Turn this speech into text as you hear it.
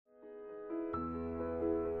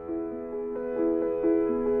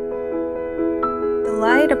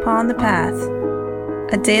Guide Upon the Path,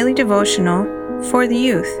 a daily devotional for the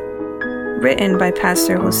youth, written by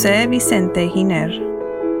Pastor Jose Vicente Giner.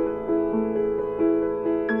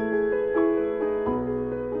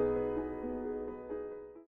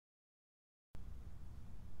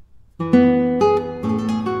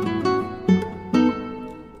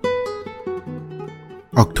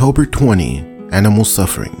 October 20, Animal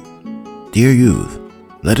Suffering. Dear youth,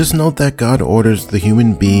 let us note that God orders the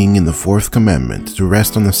human being in the fourth commandment to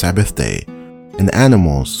rest on the Sabbath day, and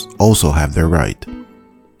animals also have their right.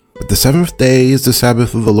 But the seventh day is the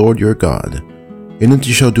Sabbath of the Lord your God. In it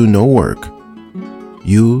you shall do no work,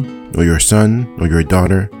 you, nor your son, nor your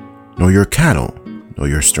daughter, nor your cattle, nor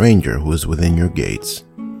your stranger who is within your gates.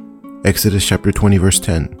 Exodus chapter 20, verse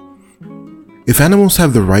 10. If animals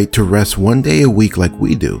have the right to rest one day a week like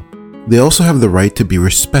we do, they also have the right to be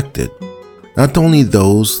respected. Not only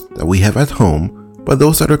those that we have at home, but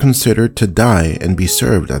those that are considered to die and be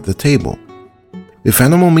served at the table. If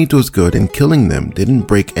animal meat was good and killing them didn't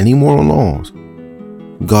break any moral laws,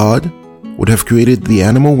 God would have created the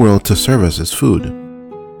animal world to serve us as food.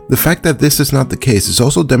 The fact that this is not the case is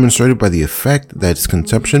also demonstrated by the effect that its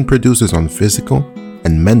consumption produces on physical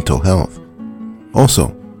and mental health.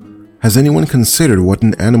 Also, has anyone considered what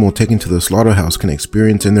an animal taken to the slaughterhouse can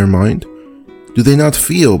experience in their mind? Do they not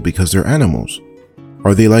feel because they're animals?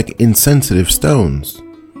 Are they like insensitive stones?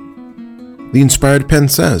 The Inspired Pen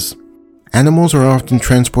says, animals are often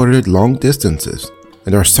transported long distances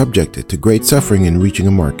and are subjected to great suffering in reaching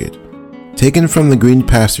a market. Taken from the green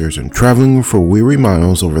pastures and traveling for weary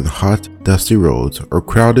miles over the hot, dusty roads, or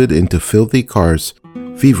crowded into filthy cars,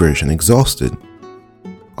 feverish and exhausted.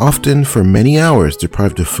 Often for many hours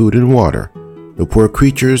deprived of food and water, the poor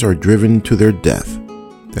creatures are driven to their death,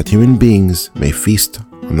 that human beings may feast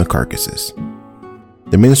on the carcasses.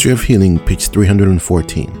 The Ministry of Healing, page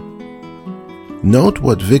 314. Note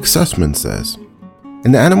what Vic Sussman says.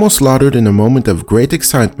 An animal slaughtered in a moment of great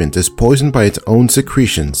excitement is poisoned by its own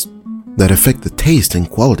secretions that affect the taste and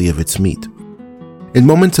quality of its meat. In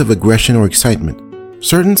moments of aggression or excitement,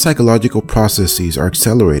 certain psychological processes are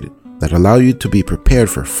accelerated that allow you to be prepared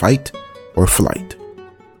for fight or flight.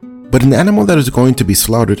 But an animal that is going to be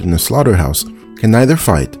slaughtered in a slaughterhouse can neither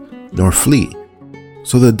fight nor flee,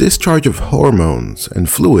 so the discharge of hormones and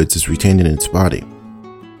fluids is retained in its body.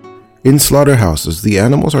 In slaughterhouses, the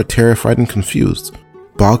animals are terrified and confused.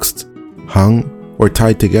 Boxed, hung, or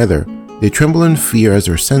tied together, they tremble in fear as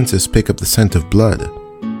their senses pick up the scent of blood.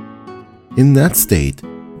 In that state,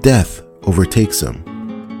 death overtakes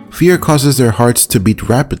them. Fear causes their hearts to beat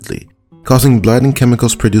rapidly, causing blood and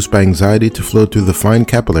chemicals produced by anxiety to flow through the fine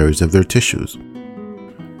capillaries of their tissues.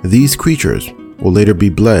 These creatures will later be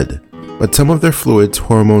bled, but some of their fluids,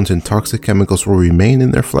 hormones, and toxic chemicals will remain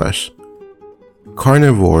in their flesh.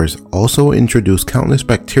 Carnivores also introduce countless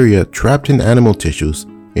bacteria trapped in animal tissues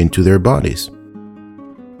into their bodies.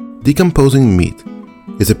 Decomposing meat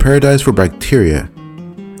is a paradise for bacteria,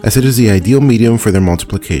 as it is the ideal medium for their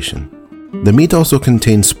multiplication. The meat also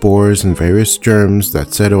contains spores and various germs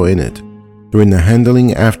that settle in it during the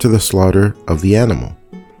handling after the slaughter of the animal.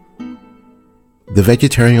 The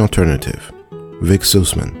Vegetarian Alternative, Vic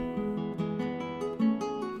Sussman.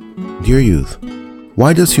 Dear youth,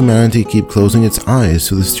 why does humanity keep closing its eyes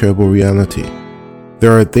to this terrible reality?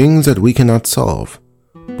 There are things that we cannot solve,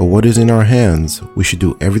 but what is in our hands, we should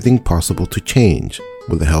do everything possible to change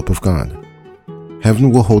with the help of God. Heaven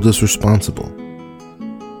will hold us responsible.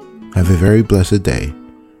 Have a very blessed day,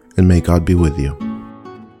 and may God be with you.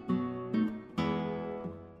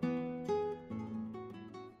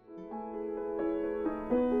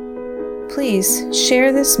 Please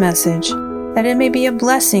share this message that it may be a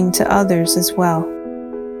blessing to others as well.